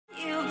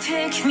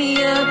pick me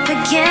up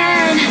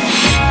again.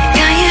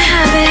 Got your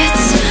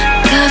habits,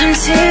 got them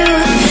too.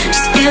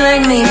 Just feel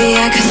like maybe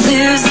I could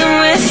lose them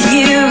with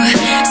you.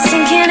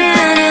 Sinking in,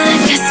 and I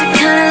guess I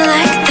kinda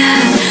like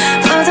that.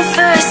 For the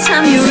first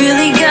time, you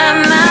really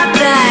got my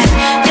back.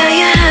 Got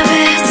your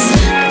habits,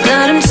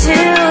 got them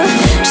too.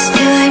 Just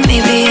feel like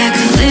maybe I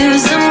could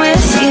lose them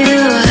with you.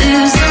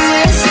 Lose them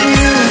with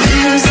you,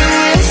 lose them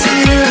with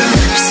you.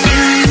 Just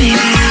feel like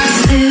maybe I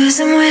could lose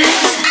them with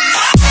you.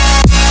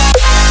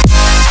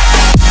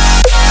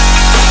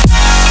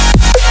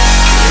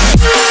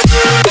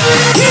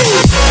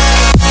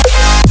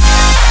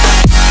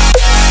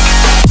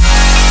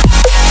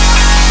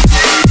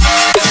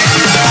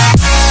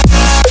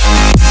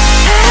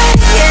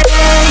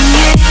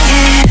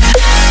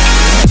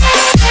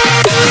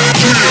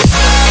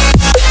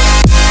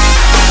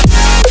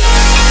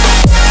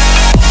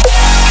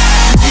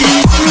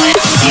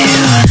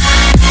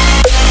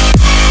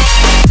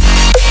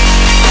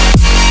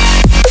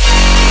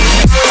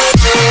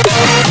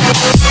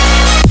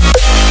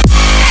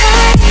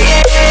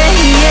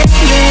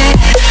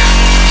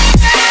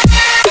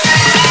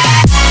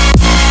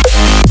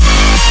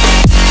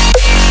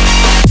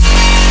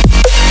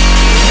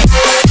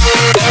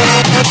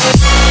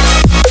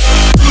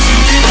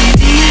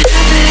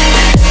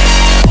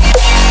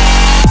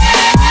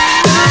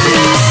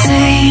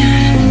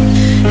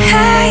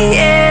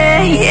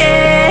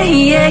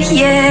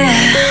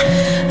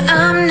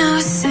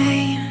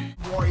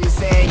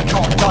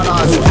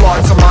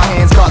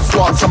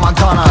 Slugs on my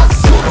gunners.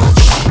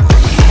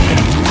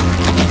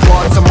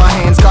 Bloods on my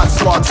hands, got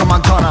slugs on my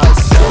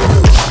gunners.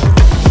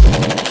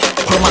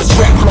 Put on my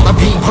strap, put on the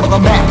beat, put on the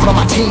map, put on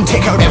my team.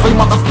 Take out every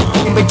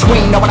motherfucker in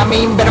between, know what I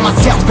mean? Better my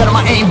stealth, better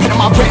my aim, better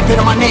my rap,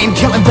 better my name.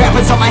 Killing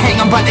rappers on my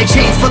hang, I'm by their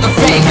chains for the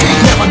fame.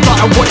 Never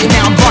thought I would it,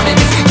 now I'm running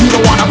this. You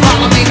don't wanna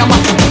follow me, I'm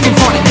up in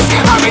front of this.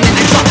 I ran in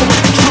the jungle with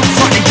the truth,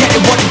 trying to get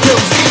it what it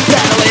does.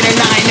 Battling and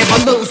I ain't never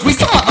lose, we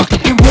some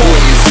motherfucking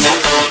warriors.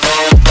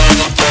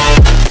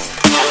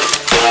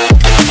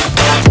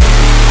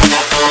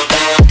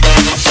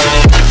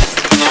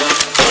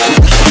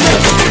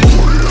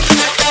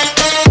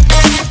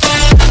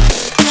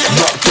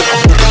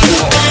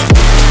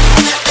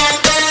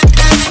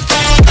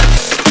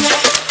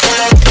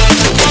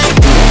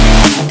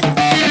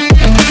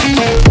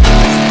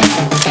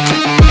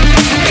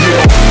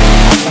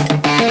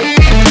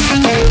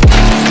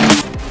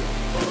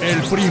 El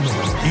primo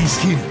is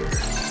here.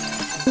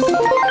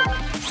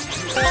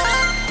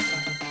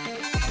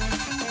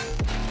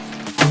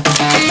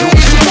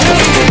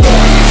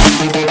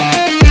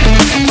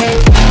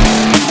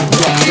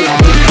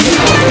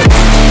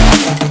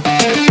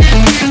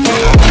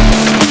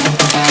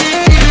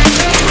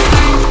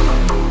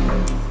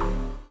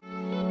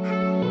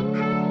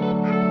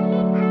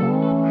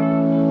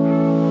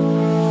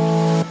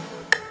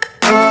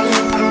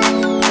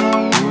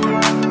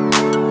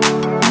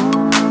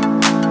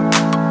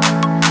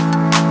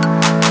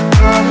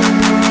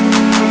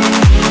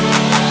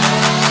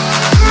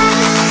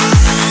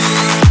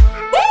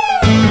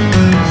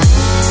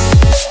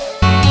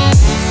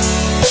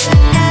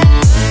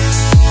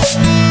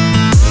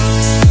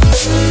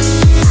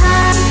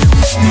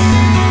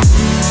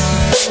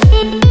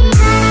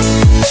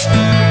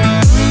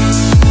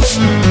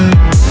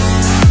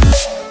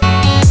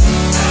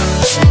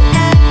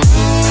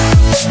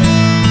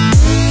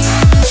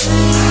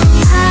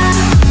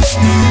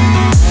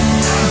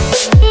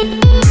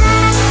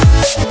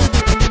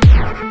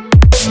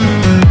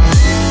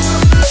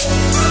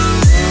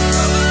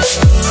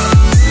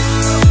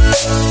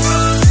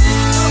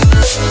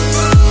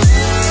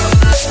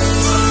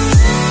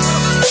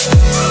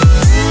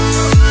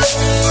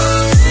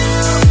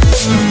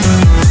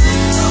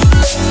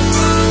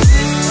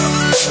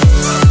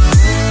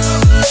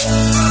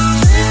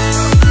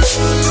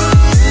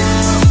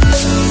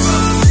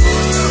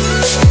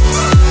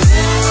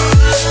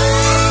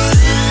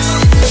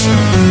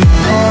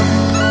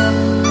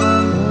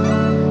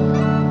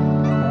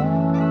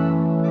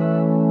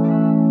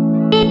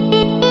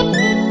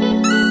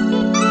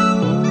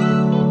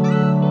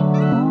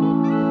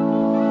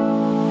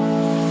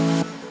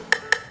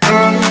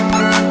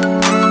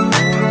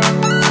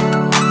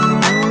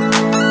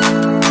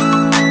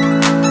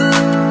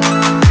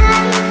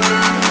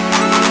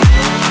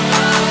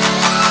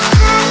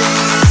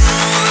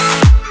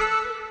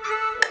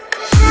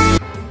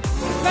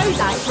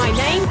 Like my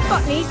name,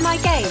 but needs my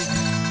game.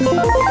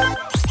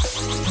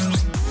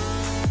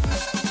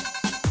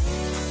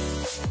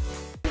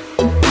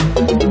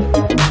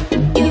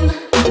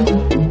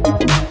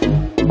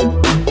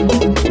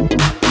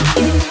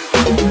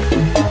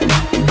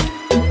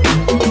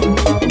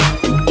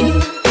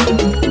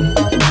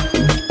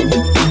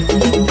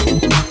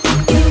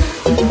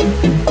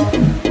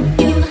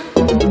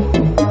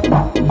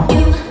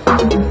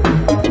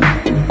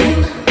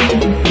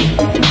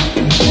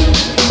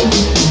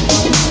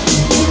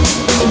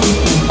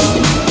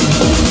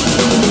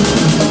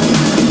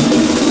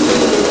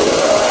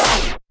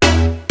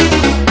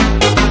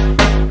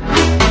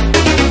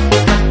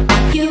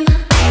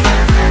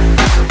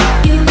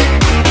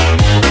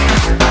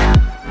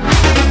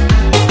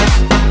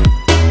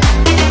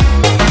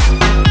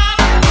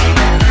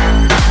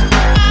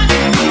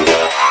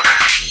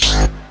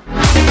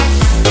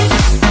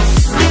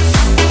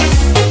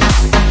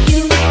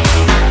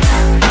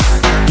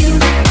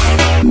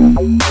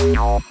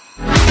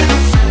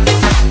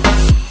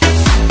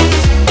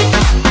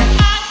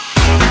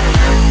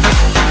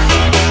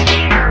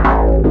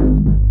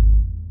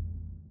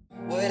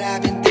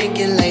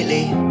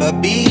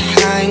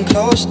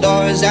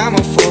 closed doors, I'm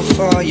a fool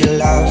for your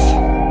love.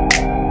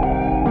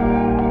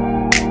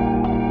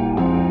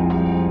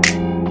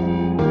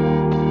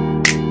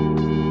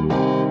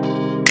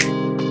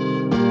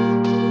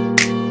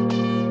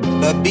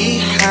 But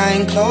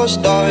behind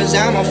closed doors,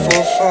 I'm a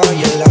fool for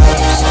your love.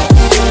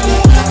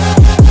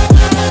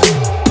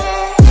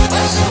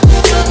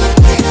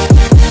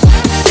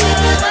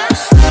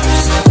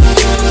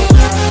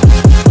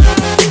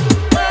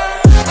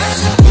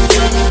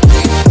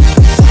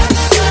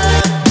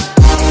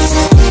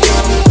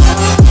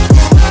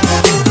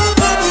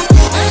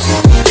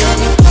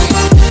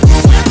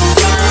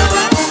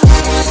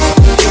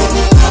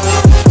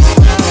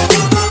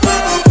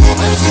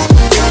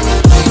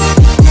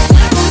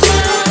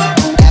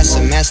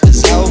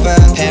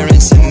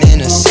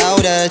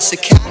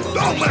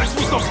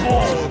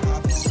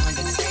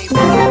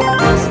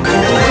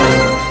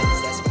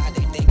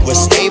 We're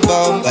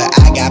stable, but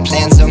I got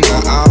plans of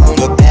my own.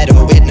 We're better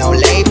with no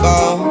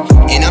label.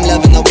 And I'm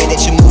loving the way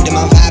that you move to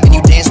my vibe and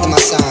you dance to my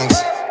songs.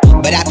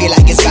 But I feel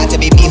like it's about to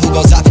be me who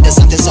goes off into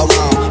something so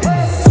wrong.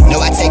 No,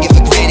 I take it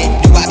for granted.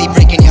 Do I be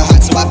breaking your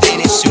heart so I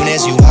vanish? Soon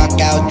as you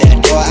walk out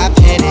that door, I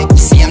panic.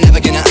 See, I'm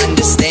never gonna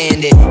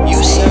understand it. You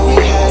said we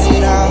had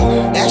it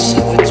all. That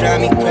shit would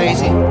drive me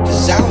crazy.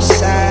 Cause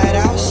outside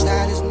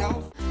is no.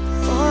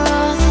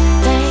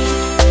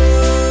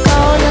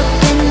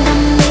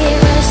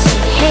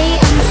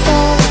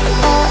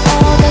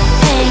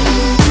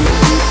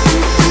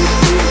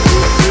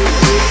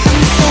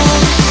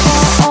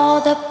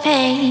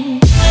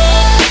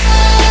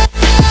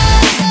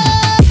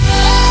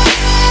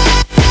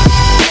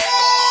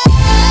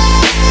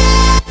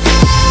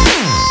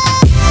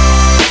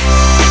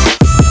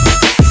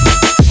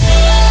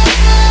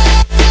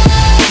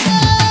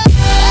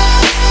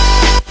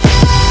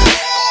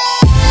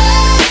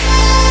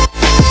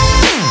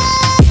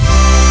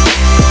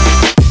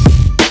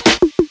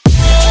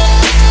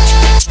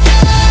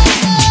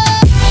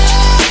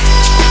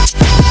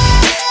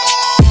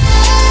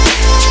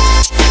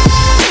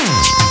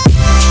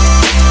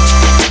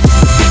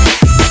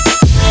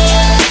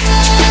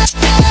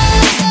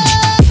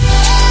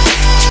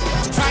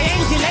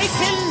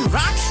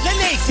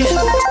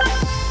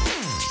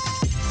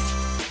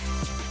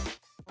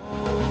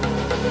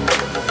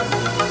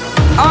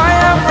 I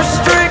am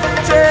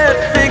restricted,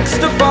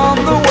 fixed upon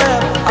the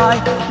web. I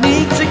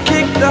need to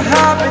kick the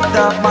habit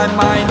that my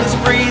mind is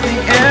breathing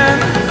in.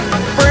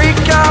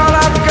 Break out,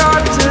 I've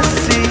got to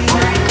see.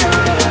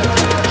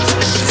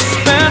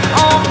 Spent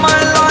all my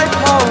life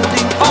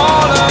holding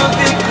all of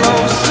it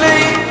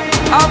closely.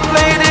 I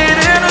played it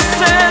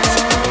innocent,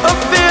 a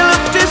feel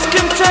of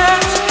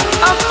discontent.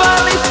 I'm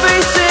finally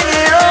facing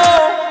it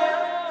all,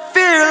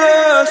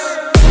 fearless.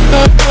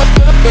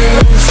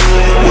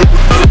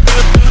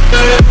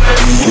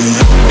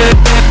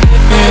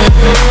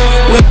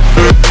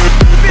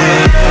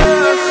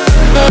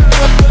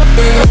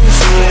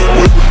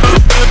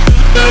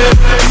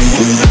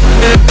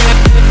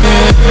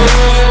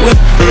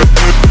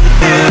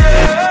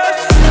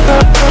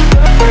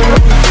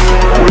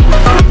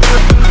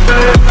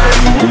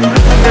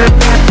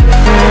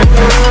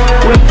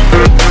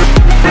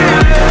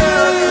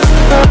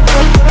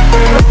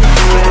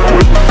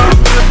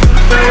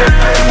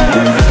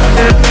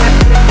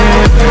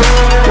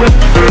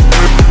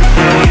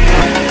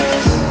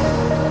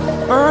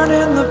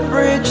 Burning the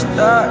bridge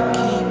that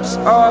keeps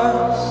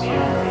us.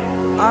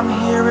 I'm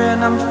here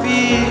and I'm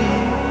feeling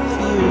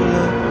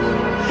fearless.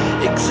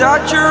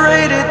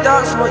 Exaggerated,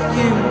 that's what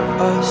you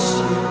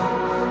assume.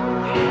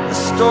 The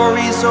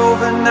story's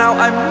over now,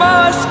 I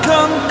must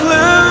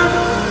conclude.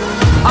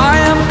 I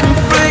am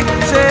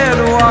conflicted,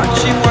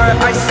 watching where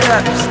I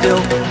step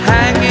still,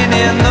 hanging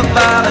in the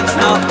balance.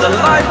 Not the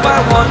life I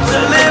want to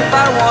live,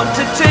 I want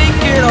to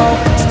take it all.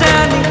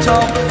 Standing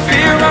tall,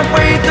 fear I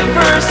weighed the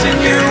person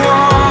you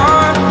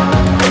are.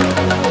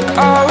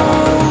 Oh,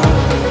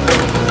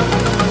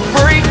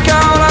 break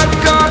out, I've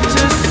got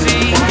to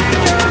see.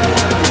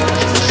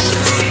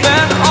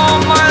 Spent all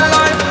my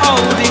life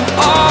holding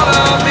all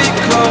of it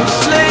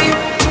closely.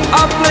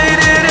 I played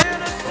it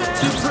innocent,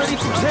 too pretty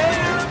to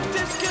tear.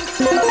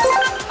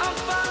 I'm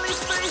finally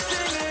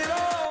facing it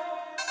all,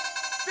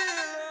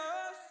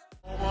 fearless.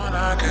 One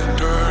I can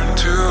turn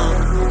to.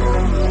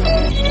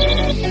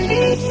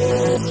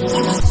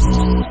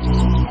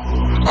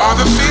 All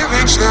the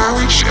feelings that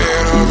we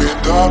shared are in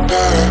the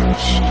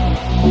past.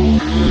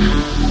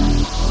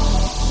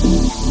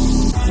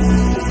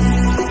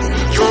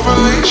 Your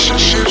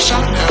relationships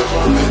are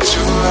never meant to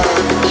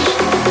last.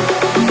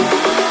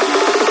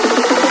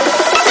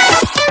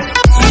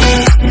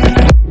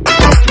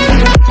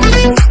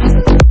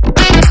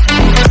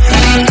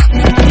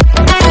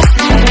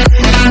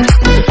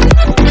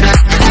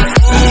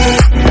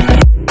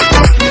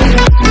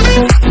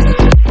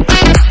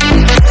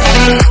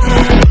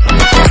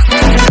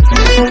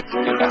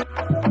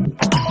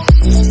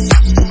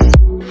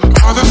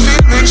 All the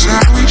feelings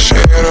that we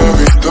shared are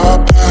in the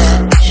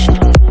past.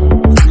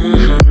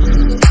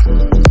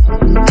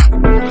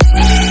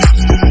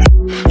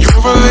 Your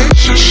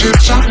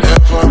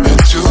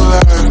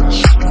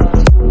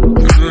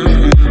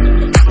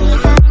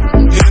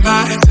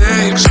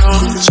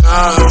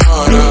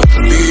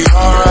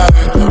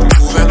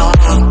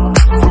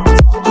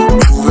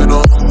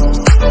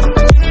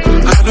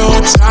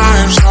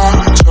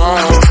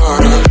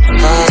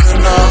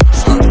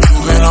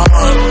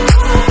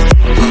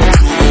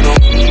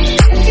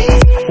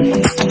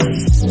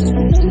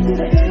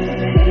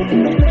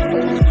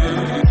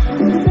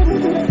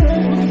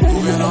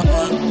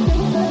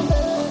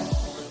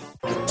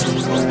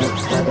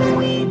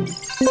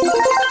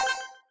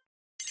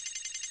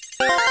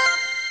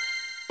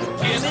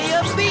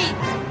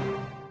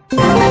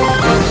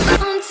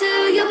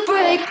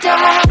break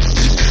down.